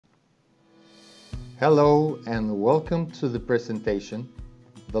Hello and welcome to the presentation,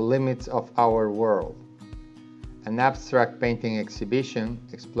 The Limits of Our World, an abstract painting exhibition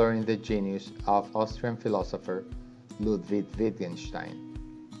exploring the genius of Austrian philosopher Luwdig Wittgenstein.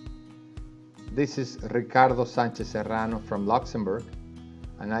 This is Ricardo Sanchez Serrano from Luxembourg,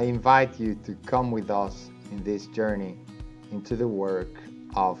 and I invite you to come with us in this journey into the work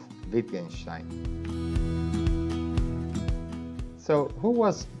of Wittgenstein. So, who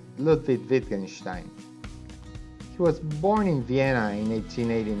was Luwdig Wittgenstein? He was born in Vienna in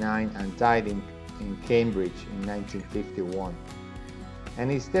 1889 and died in Cambridge in 1951.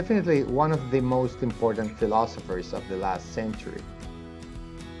 And he's definitely one of the most important philosophers of the last century.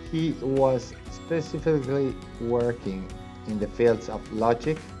 He was specifically working in the fields of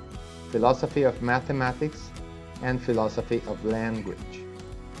logic, philosophy of mathematics, and philosophy of language.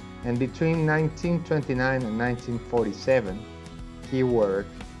 And between 1929 and 1947, he worked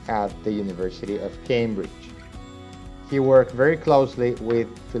at the University of Cambridge. He worked very closely with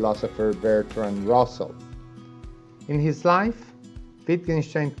philosopher Bertrand Russell. In his life,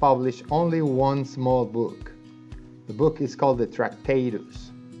 Wittgenstein published only one small book. The book is called the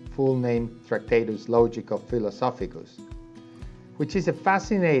Tractatus, full name Tractatus Logico Philosophicus, which is a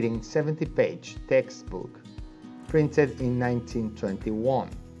fascinating 70-page textbook printed in 1921.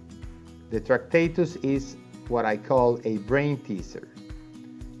 The Tractatus is what I call a brain teaser,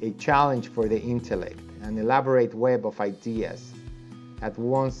 a challenge for the intellect, an elaborate web of ideas, at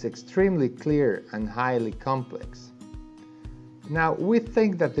once extremely clear and highly complex. Now, we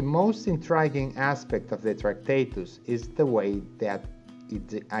think that the most intriguing aspect of the Tractatus is the way that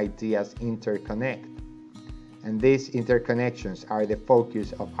its ideas interconnect, and these interconnections are the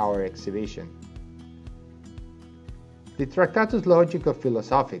focus of our exhibition. The Tractatus Logico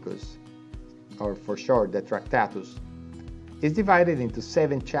Philosophicus, or for short, the Tractatus, is divided into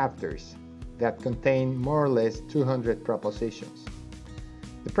 7 chapters that contain more or less 200 propositions.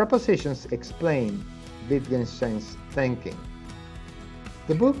 The propositions explain Wittgenstein's thinking.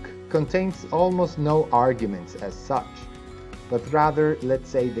 The book contains almost no arguments as such, but rather, let's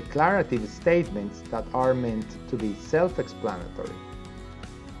say, declarative statements that are meant to be self-explanatory.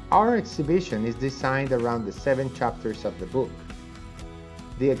 Our exhibition is designed around the 7 chapters of the book.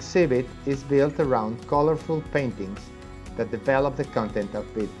 The exhibit is built around colorful paintings that develop the content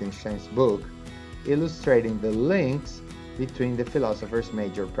of Wittgenstein's book, illustrating the links between the philosopher's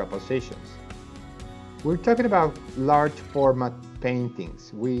major propositions. We're talking about large format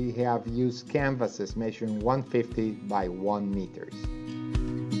paintings. We have used canvases measuring 150 by 1 meters.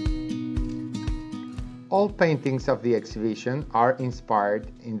 All paintings of the exhibition are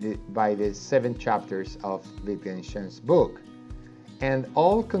inspired by the 7 chapters of Wittgenstein's book, and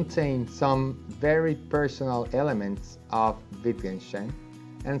all contain some very personal elements of Wittgenstein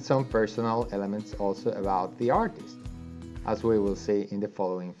and some personal elements also about the artist, as we will see in the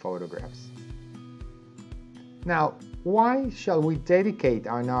following photographs. Now, why shall we dedicate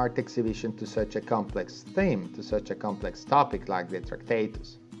an art exhibition to such a complex theme, to such a complex topic like the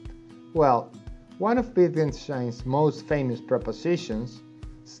Tractatus? Well, one of Wittgenstein's most famous propositions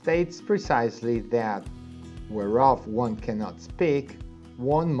states precisely that whereof one cannot speak,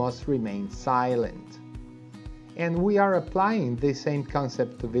 one must remain silent. And we are applying the same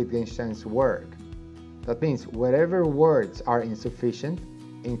concept to Wittgenstein's work. That means wherever words are insufficient,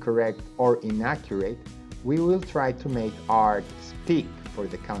 incorrect, or inaccurate, we will try to make art speak for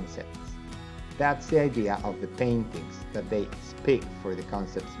the concepts. That's the idea of the paintings, that they speak for the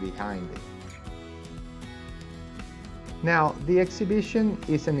concepts behind it. Now, the exhibition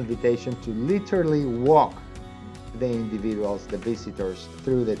is an invitation to literally walk the individuals, the visitors,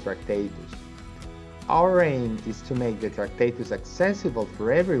 through the Tractatus. Our aim is to make the Tractatus accessible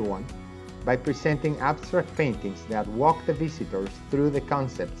for everyone by presenting abstract paintings that walk the visitors through the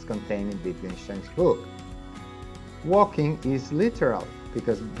concepts contained in Wittgenstein's book. Walking is literal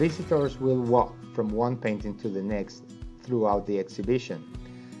because visitors will walk from one painting to the next throughout the exhibition,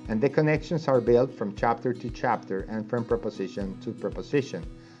 and the connections are built from chapter to chapter and from proposition to proposition,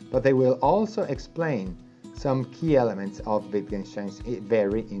 but they will also explain some key elements of Wittgenstein's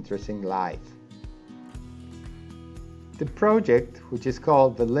very interesting life. The project, which is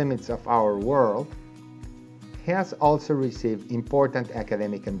called The Limits of Our World, has also received important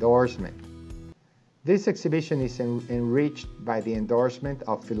academic endorsement. This exhibition is enriched by the endorsement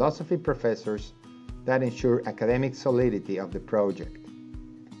of philosophy professors that ensure academic solidity of the project.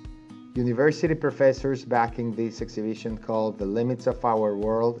 University professors backing this exhibition called The Limits of Our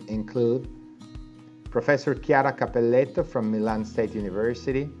World include Professor Chiara Cappelletto from Milan State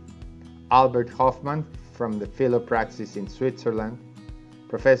University, Albert Hoffman from the Philopraxis in Switzerland,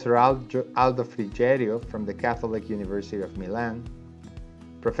 Professor Aldo Frigerio from the Catholic University of Milan,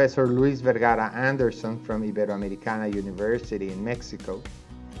 Professor Luis Vergara Anderson from Iberoamericana University in Mexico,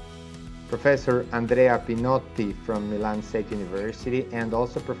 Professor Andrea Pinotti from Milan State University, and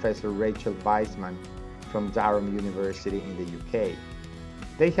also Professor Rachel Weissman from Durham University in the UK.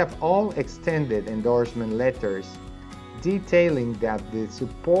 They have all extended endorsement letters detailing that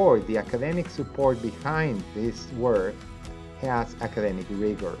the academic support behind this work has academic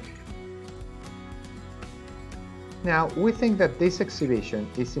rigor. Now, we think that this exhibition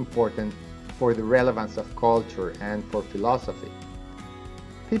is important for the relevance of culture and for philosophy.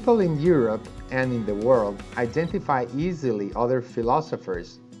 People in Europe and in the world identify easily other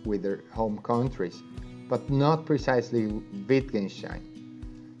philosophers with their home countries, but not precisely Wittgenstein.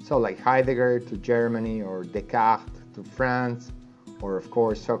 So like Heidegger to Germany, or Descartes to France, or of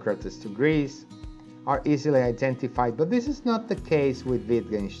course Socrates to Greece, are easily identified, but this is not the case with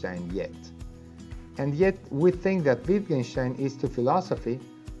Wittgenstein yet. And yet we think that Wittgenstein is to philosophy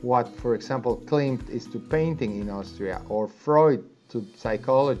what, for example, Klimt is to painting in Austria, or Freud to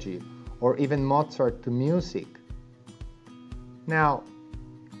psychology, or even Mozart to music. Now,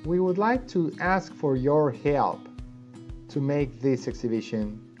 we would like to ask for your help to make this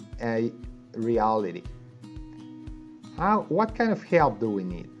exhibition a reality. What kind of help do we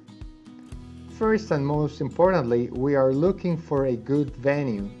need? First and most importantly, we are looking for a good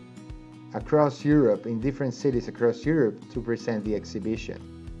venue across Europe, in different cities across Europe, to present the exhibition.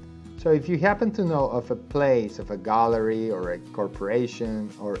 So if you happen to know of a place, of a gallery or a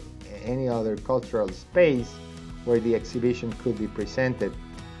corporation or any other cultural space where the exhibition could be presented,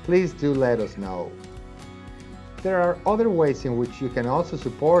 please do let us know. There are other ways in which you can also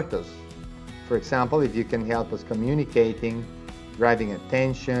support us. For example, if you can help us communicating, driving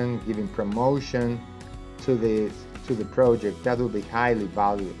attention, giving promotion to the project, that would be highly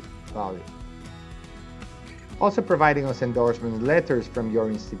valued. Also, providing us endorsement letters from your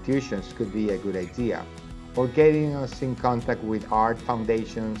institutions could be a good idea, or getting us in contact with art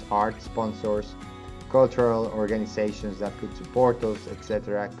foundations, art sponsors, cultural organizations that could support us,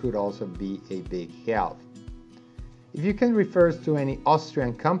 etc. could also be a big help. If you can refer us to any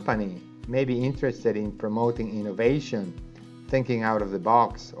Austrian company maybe interested in promoting innovation, thinking out of the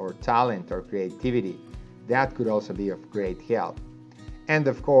box, or talent or creativity, that could also be of great help. And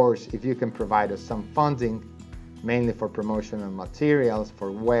of course, if you can provide us some funding, mainly for promotional materials,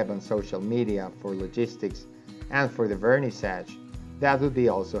 for web and social media, for logistics, and for the vernissage, that would be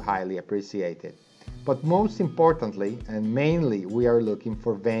also highly appreciated. But most importantly, and mainly, we are looking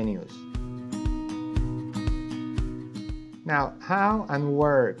for venues. Now, how and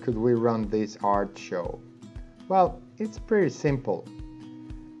where could we run this art show? Well, it's pretty simple.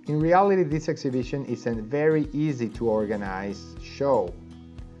 In reality, this exhibition is a very easy to organize show.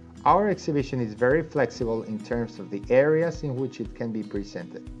 Our exhibition is very flexible in terms of the areas in which it can be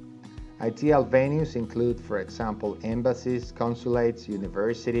presented. Ideal venues include, for example, embassies, consulates,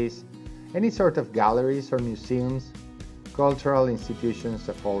 universities, any sort of galleries or museums, cultural institutions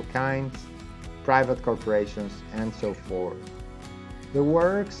of all kinds, private corporations, and so forth. The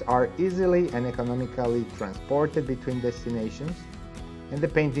works are easily and economically transported between destinations, and the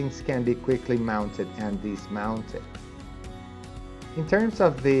paintings can be quickly mounted and dismounted. In terms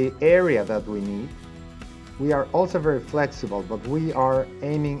of the area that we need, we are also very flexible, but we are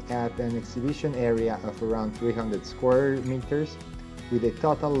aiming at an exhibition area of around 300 square meters with a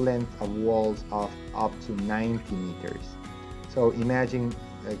total length of walls of up to 90 meters. So imagine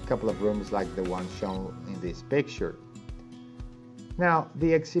a couple of rooms like the one shown in this picture. Now,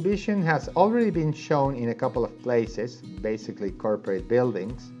 the exhibition has already been shown in a couple of places, basically corporate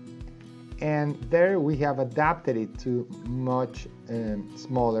buildings, and there we have adapted it to much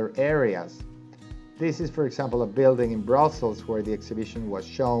smaller areas. This is, for example, a building in Brussels where the exhibition was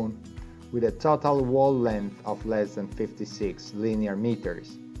shown with a total wall length of less than 56 linear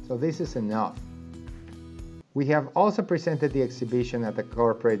meters. So this is enough. We have also presented the exhibition at a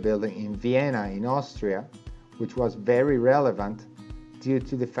corporate building in Vienna, in Austria, which was very relevant due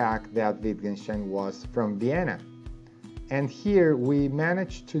to the fact that Wittgenstein was from Vienna. And here we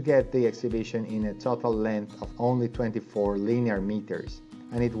managed to get the exhibition in a total length of only 24 linear meters,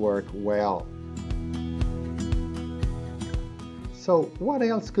 and it worked well. So what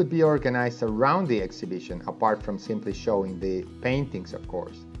else could be organized around the exhibition, apart from simply showing the paintings, of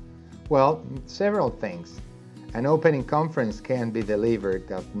course? Well, several things. An opening conference can be delivered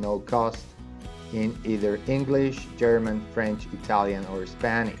at no cost in either English, German, French, Italian, or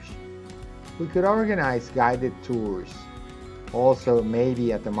Spanish. We could organize guided tours, also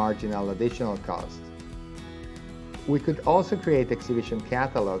maybe at a marginal additional cost. We could also create exhibition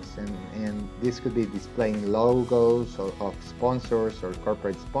catalogs, and this could be displaying logos of sponsors or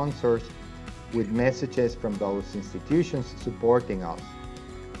corporate sponsors with messages from those institutions supporting us.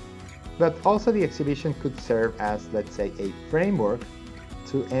 But also the exhibition could serve as, let's say, a framework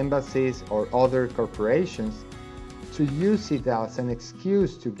to embassies or other corporations to use it as an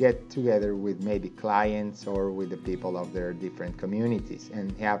excuse to get together with maybe clients or with the people of their different communities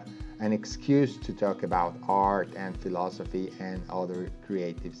and have an excuse to talk about art and philosophy and other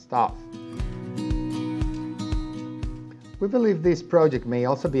creative stuff. We believe this project may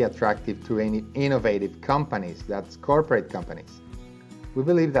also be attractive to any innovative companies, that's corporate companies. We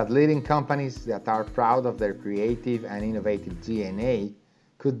believe that leading companies that are proud of their creative and innovative DNA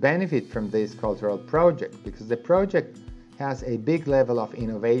could benefit from this cultural project because the project has a big level of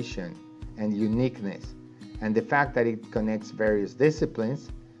innovation and uniqueness, and the fact that it connects various disciplines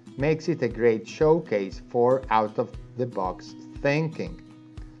makes it a great showcase for out-of-the-box thinking.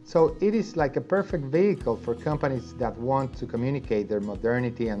 So it is like a perfect vehicle for companies that want to communicate their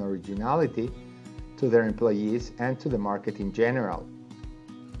modernity and originality to their employees and to the market in general.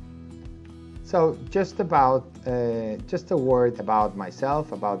 So just a word about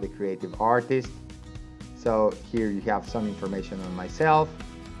myself, about the creative artist. So here you have some information on myself.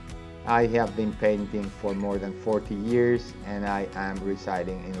 I have been painting for more than 40 years and I am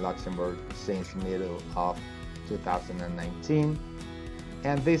residing in Luxembourg since middle of 2019.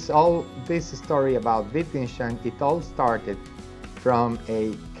 And this story about Wittgenstein, it all started from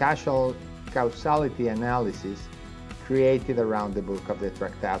a causality analysis created around the book of the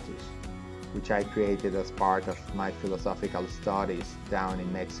Tractatus, which I created as part of my philosophical studies down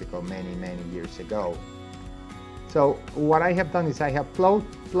in Mexico many years ago. So what I have done is I have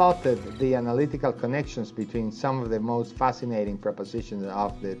plotted the analytical connections between some of the most fascinating propositions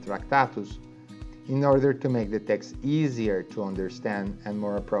of the Tractatus in order to make the text easier to understand and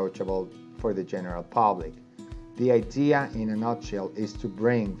more approachable for the general public. The idea, in a nutshell, is to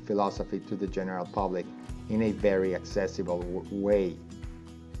bring philosophy to the general public in a very accessible way.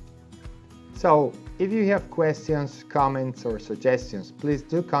 So, if you have questions, comments, or suggestions, please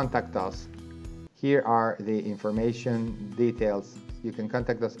do contact us. Here are the information details. You can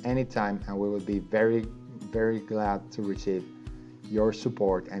contact us anytime and we will be very glad to receive your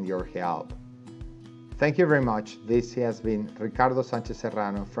support and your help. Thank you very much. This has been Ricardo Sanchez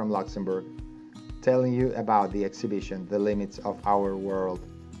Serrano from Luxembourg, telling you about the exhibition, The Limits of Our World,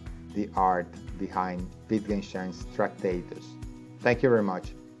 the art behind Wittgenstein's Tractatus. Thank you very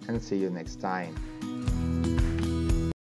much and see you next time.